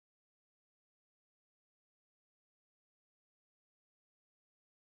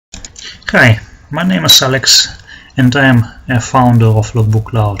Hi, my name is Alex and I am a founder of Lookbook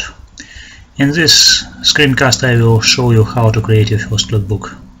Cloud. In this screencast I will show you how to create your first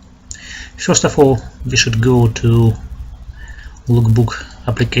lookbook. First of all, we should go to Lookbook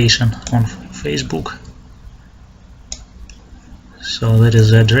application on Facebook. So that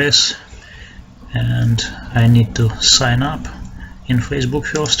is the address, and I need to sign up in Facebook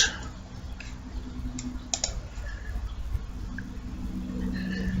first.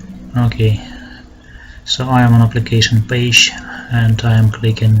 Okay, so I am on application page and I am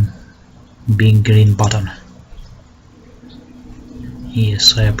clicking big green button.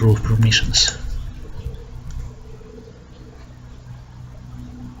 Yes, I approve permissions.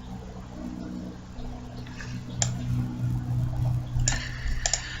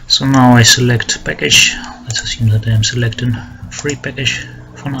 So now I select package. Let's assume that I am selecting free package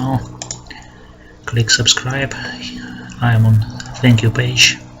for now. Click subscribe. I am on thank you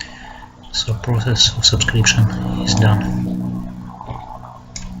page. So process of subscription is done.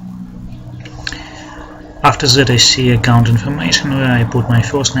 After that I see account information where I put my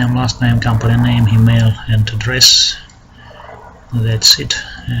first name, last name, company name, email and address. That's it.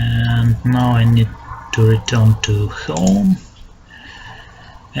 And now I need to return to home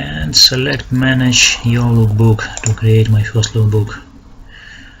and select manage your lookbook to create my first lookbook.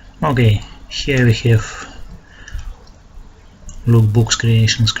 Okay, here we have lookbook's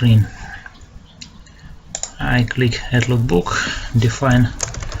creation screen. I click add lookbook, define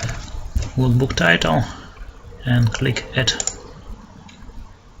lookbook title and click add.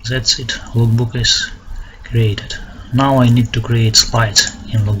 That's it, lookbook is created. Now I need to create slides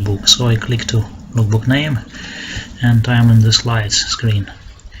in lookbook, so I click to lookbook name and I am in the slides screen.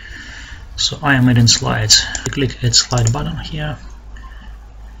 So I am adding slides. I click add slide button here,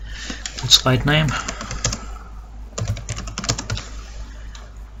 put slide name,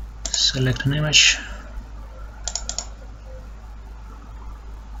 select an image,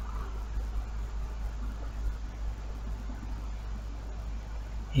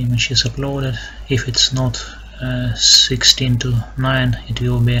 image is uploaded. If it's not 16:9, it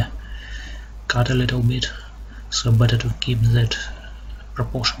will be cut a little bit, so better to keep that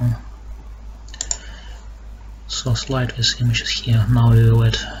proportion. So slide with images here. Now we will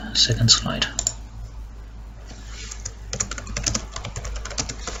add second slide.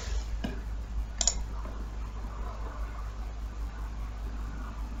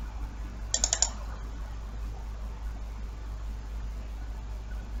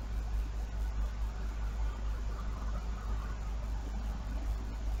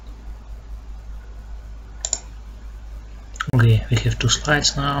 Okay, we have two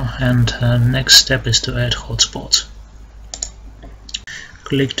slides now, and next step is to add hotspots.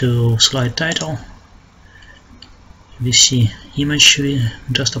 Click to slide title. We see image we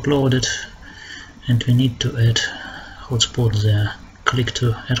just uploaded and we need to add hotspot there. Click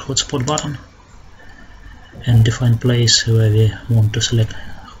to add hotspot button and define place where we want to select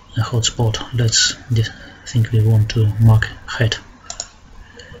a hotspot. Let's think we want to mark head.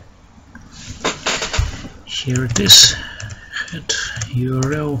 Here it is. Head,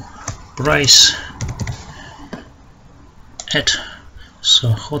 URL, price, add. So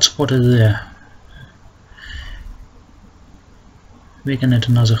hotspot is there. We can add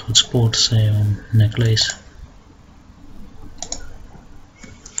another hotspot, say on necklace.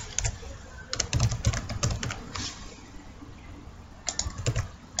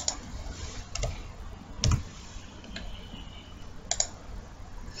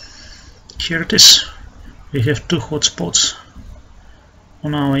 Here it is. We have two hotspots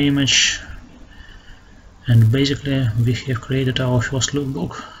on our image, and basically we have created our first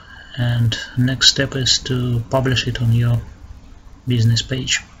lookbook, and next step is to publish it on your business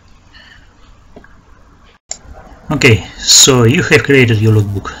page. Okay, so you have created your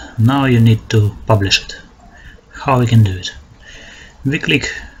lookbook. Now you need to publish it. How we can do it? We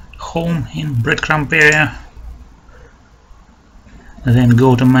click home in breadcrumb area, then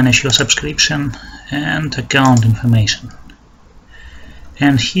go to manage your subscription and account information.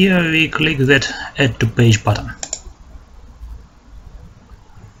 And here we click that add to page button.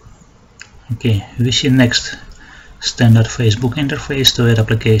 Okay, we see next standard Facebook interface to add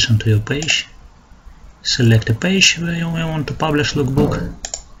application to your page. Select a page where you want to publish lookbook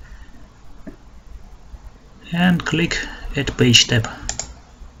and click add page tab.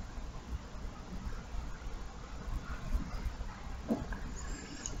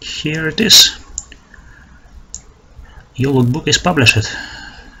 Here it is. Your lookbook is published,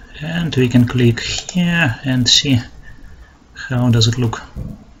 and we can click here and see how does it look.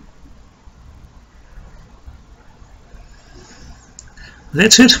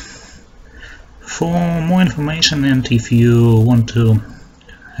 That's it. For more information, and if you want to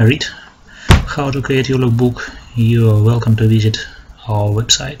read how to create your lookbook, you are welcome to visit our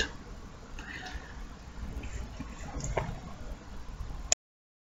website.